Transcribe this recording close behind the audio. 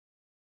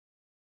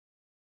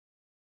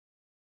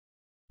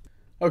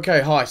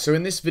Okay, hi. So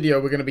in this video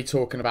we're going to be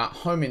talking about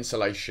home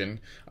insulation,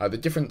 the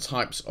different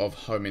types of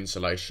home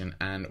insulation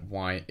and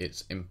why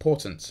it's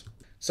important.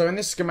 So in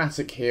this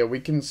schematic here we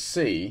can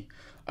see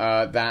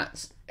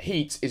that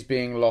heat is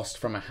being lost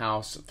from a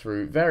house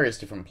through various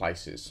different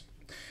places.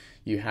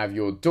 You have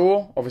your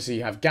door, obviously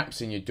you have gaps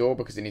in your door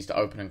because it needs to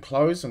open and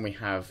close, and we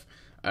have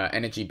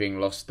energy being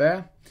lost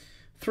there.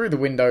 Through the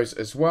windows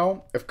as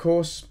well, of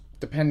course,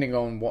 depending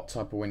on what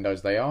type of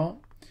windows they are.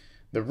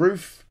 The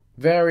roof.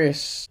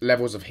 Various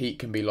levels of heat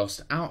can be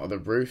lost out of the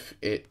roof.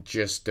 It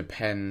just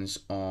depends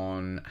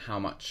on how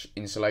much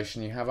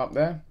insulation you have up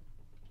there.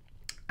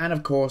 And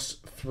of course,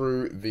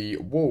 through the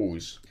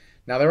walls.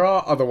 Now there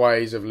are other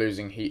ways of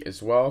losing heat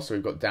as well. So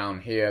we've got down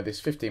here, this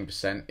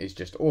 15% is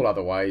just all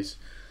other ways.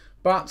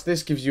 But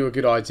this gives you a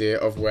good idea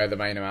of where the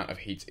main amount of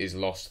heat is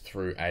lost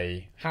through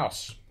a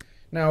house.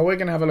 Now we're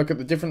going to have a look at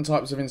the different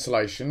types of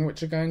insulation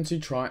which are going to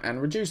try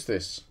and reduce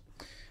this.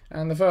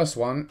 And the first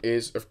one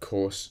is, of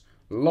course,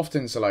 loft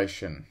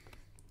insulation.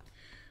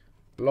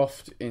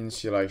 Loft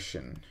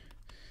insulation.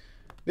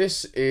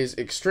 This is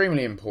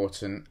extremely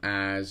important,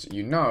 as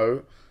you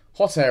know,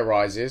 hot air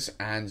rises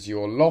and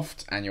your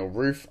loft and your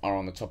roof are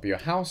on the top of your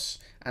house,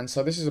 and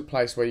so this is a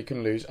place where you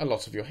can lose a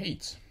lot of your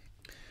heat.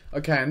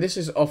 Okay, and this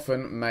is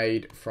often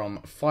made from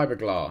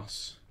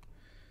fiberglass.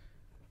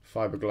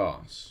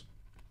 Fiberglass.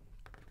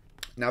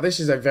 Now this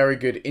is a very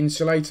good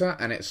insulator,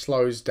 and it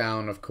slows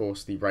down, of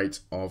course, the rate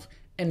of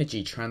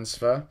energy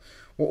transfer.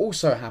 What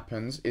also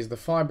happens is the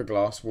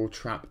fiberglass will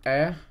trap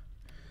air.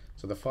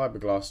 So the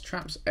fiberglass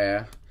traps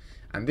air,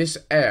 and this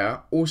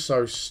air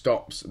also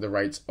stops the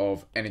rate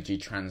of energy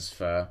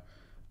transfer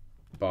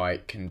by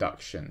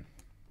conduction.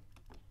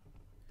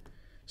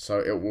 So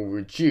it will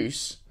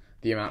reduce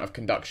the amount of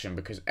conduction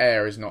because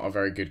air is not a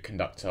very good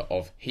conductor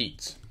of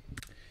heat.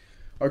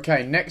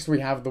 Okay, next we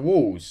have the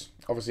walls.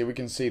 Obviously we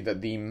can see that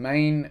the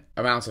main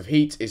amount of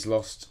heat is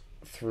lost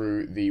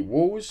through the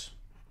walls.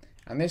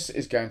 And this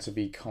is going to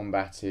be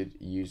combated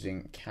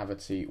using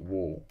cavity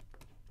wall.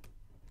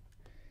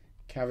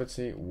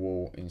 Cavity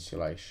wall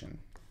insulation.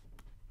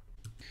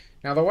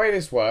 Now the way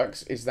this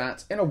works is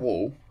that in a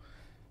wall,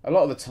 a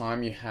lot of the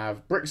time you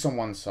have bricks on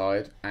one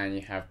side and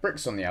you have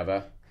bricks on the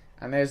other,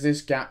 and there's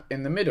this gap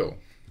in the middle.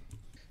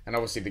 And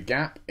obviously the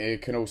gap,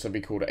 it can also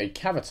be called a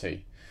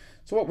cavity.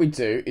 So what we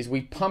do is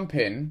we pump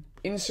in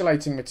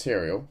insulating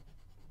material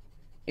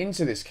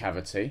into this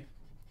cavity,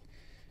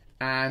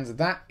 and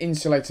that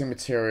insulating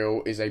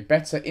material is a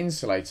better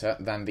insulator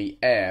than the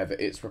air that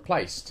it's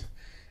replaced.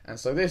 And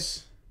so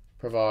this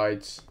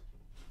provides,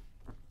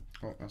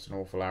 oh that's an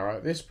awful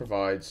arrow, this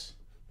provides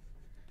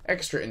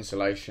extra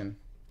insulation.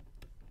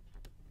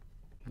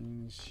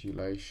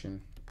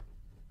 Insulation.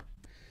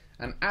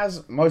 And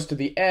as most of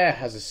the air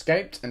has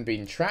escaped and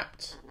been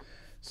trapped,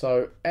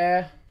 so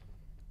air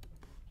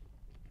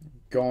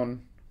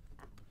gone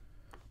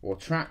or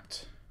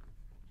trapped,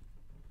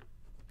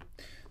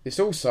 this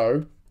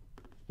also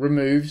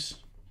removes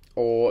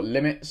or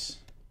limits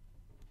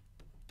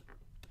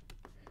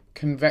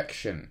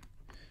convection,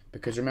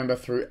 because remember,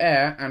 through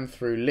air and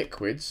through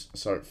liquids,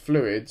 so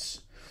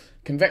fluids,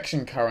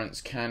 convection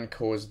currents can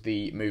cause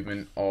the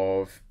movement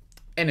of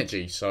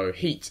energy, so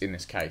heat in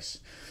this case.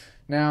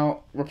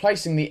 Now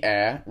replacing the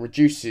air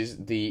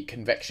reduces the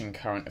convection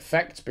current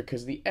effect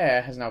because the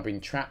air has now been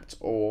trapped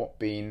or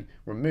been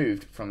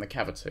removed from the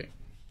cavity.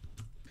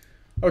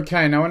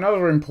 Okay, now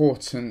another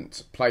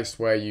important place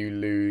where you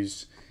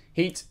lose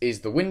heat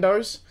is the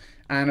windows,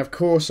 and of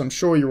course I'm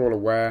sure you're all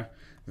aware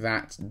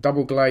that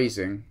double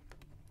glazing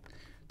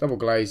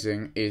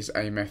is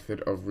a method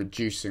of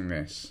reducing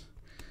this.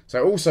 So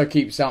it also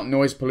keeps out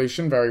noise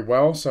pollution very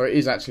well, so it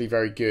is actually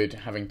very good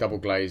having double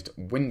glazed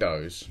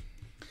windows.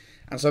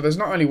 And so there's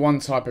not only one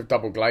type of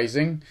double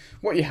glazing.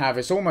 What you have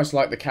is almost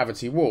like the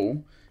cavity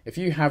wall. If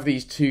you have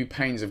these two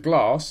panes of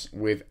glass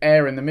with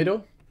air in the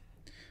middle,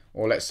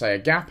 or let's say a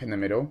gap in the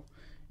middle,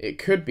 it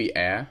could be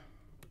air,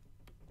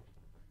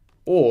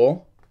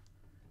 or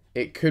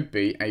it could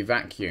be a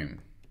vacuum.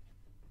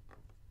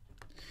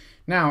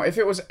 Now, if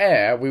it was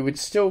air, we would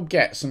still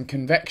get some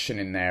convection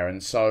in there,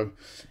 and so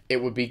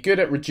it would be good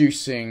at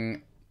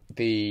reducing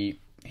the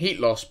heat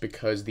loss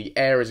because the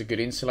air is a good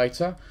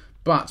insulator,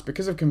 but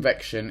because of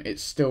convection,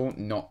 it's still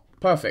not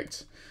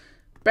perfect.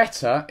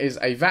 Better is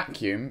a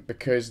vacuum,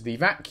 because the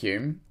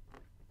vacuum,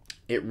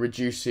 it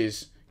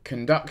reduces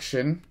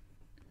conduction,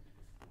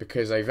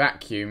 because a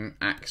vacuum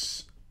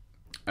acts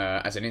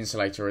as an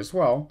insulator as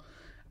well,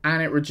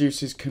 and it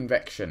reduces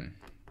convection,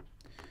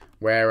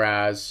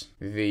 whereas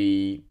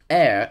the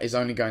air is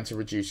only going to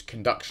reduce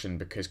conduction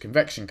because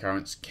convection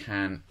currents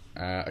can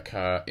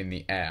occur in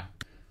the air.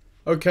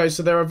 Okay,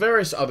 so there are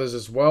various others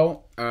as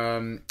well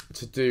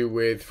to do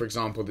with, for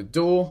example, the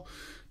door.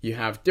 You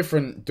have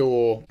different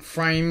door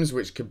frames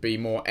which could be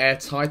more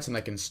airtight and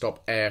they can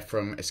stop air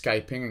from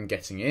escaping and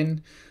getting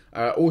in.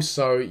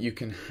 Also, you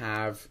can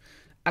have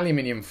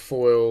aluminium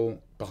foil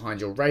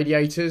behind your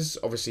radiators.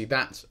 Obviously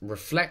that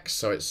reflects,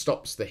 so it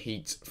stops the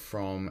heat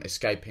from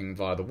escaping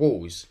via the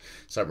walls.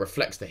 So it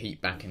reflects the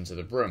heat back into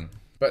the room.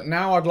 But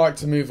now I'd like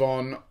to move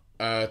on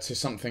to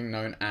something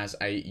known as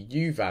a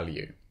U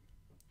value.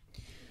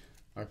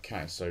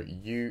 Okay, so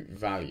U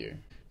value.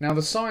 Now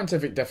the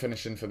scientific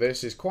definition for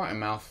this is quite a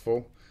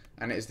mouthful,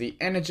 and it is the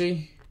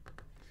energy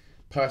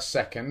per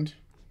second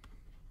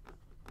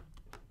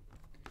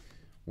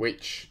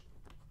which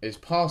is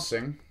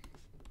passing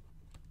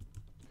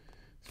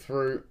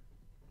through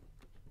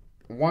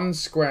 1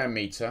 square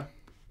meter,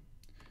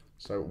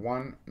 so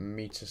 1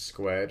 meter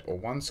squared, or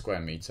 1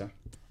 square meter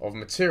of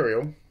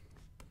material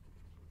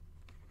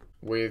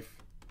with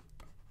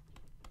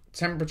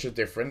temperature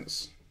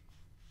difference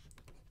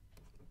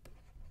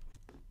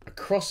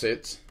across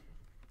it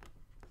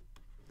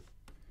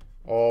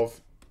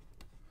of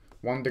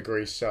 1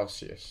 degree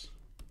Celsius.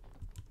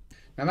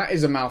 Now that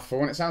is a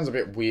mouthful and it sounds a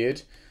bit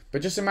weird,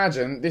 but just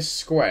imagine this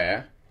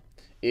square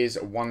is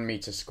 1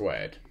 meter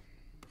squared.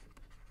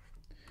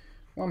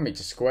 1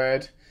 meter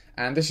squared,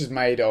 and this is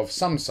made of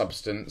some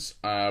substance.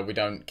 We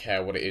don't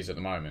care what it is at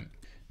the moment.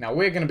 Now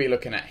we're going to be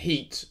looking at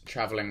heat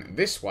travelling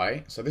this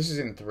way, so this is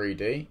in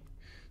 3D.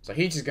 So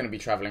heat is going to be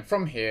travelling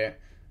from here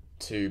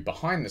to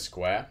behind the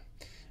square,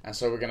 and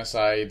so we're going to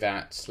say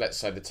that, let's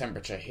say the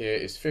temperature here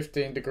is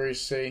 15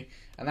 degrees C,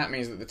 and that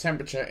means that the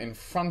temperature in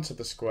front of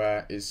the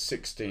square is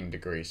 16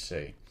 degrees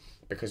C,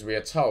 because we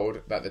are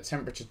told that the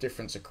temperature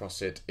difference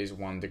across it is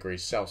 1 degree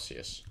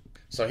Celsius.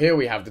 So here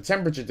we have the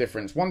temperature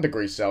difference 1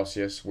 degree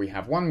Celsius, we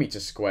have 1 meter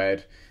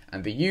squared,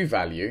 and the U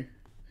value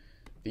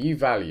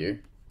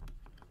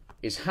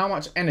is how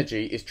much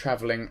energy is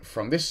travelling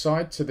from this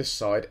side to this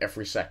side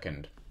every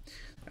second.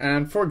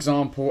 And for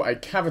example, a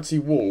cavity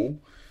wall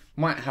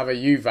might have a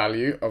U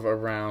value of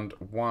around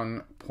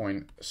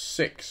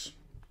 1.6.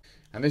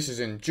 And this is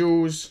in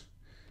joules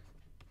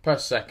per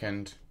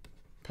second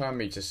per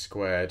meter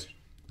squared.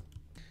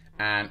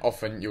 And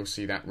often you'll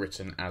see that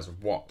written as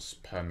watts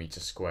per meter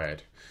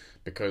squared,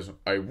 because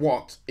a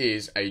watt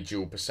is a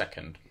joule per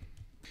second.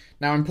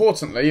 Now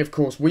importantly, of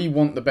course, we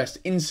want the best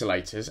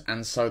insulators,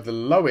 and so the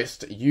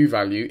lowest U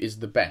value is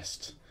the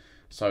best.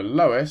 So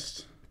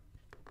lowest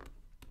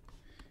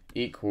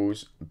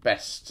equals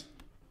best.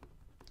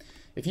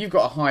 If you've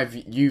got a high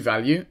U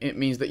value, it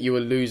means that you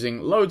are losing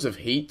loads of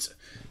heat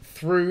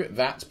through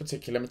that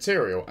particular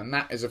material, and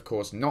that is of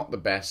course not the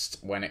best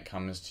when it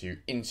comes to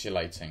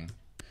insulating.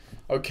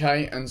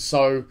 Okay, and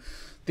so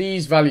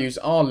these values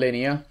are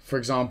linear. For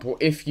example,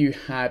 if you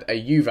had a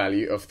U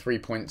value of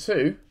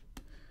 3.2,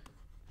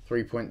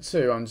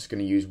 I'm just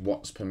going to use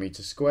watts per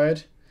meter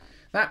squared.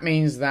 That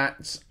means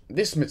that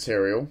this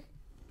material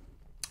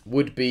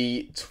would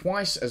be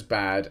twice as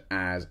bad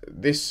as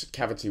this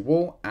cavity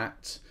wall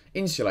at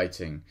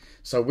insulating.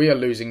 So we are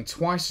losing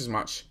twice as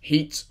much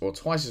heat or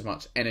twice as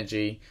much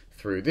energy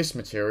through this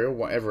material,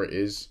 whatever it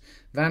is,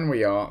 than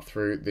we are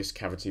through this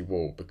cavity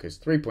wall, because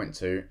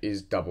 3.2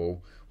 is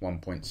double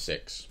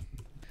 1.6.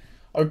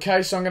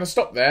 Okay, so I'm going to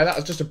stop there. That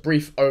was just a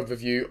brief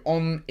overview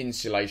on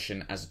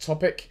insulation as a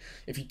topic.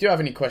 If you do have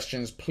any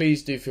questions,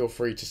 please do feel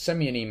free to send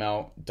me an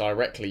email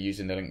directly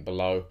using the link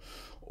below,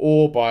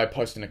 or by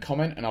posting a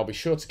comment, and I'll be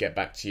sure to get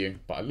back to you.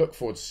 But I look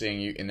forward to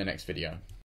seeing you in the next video.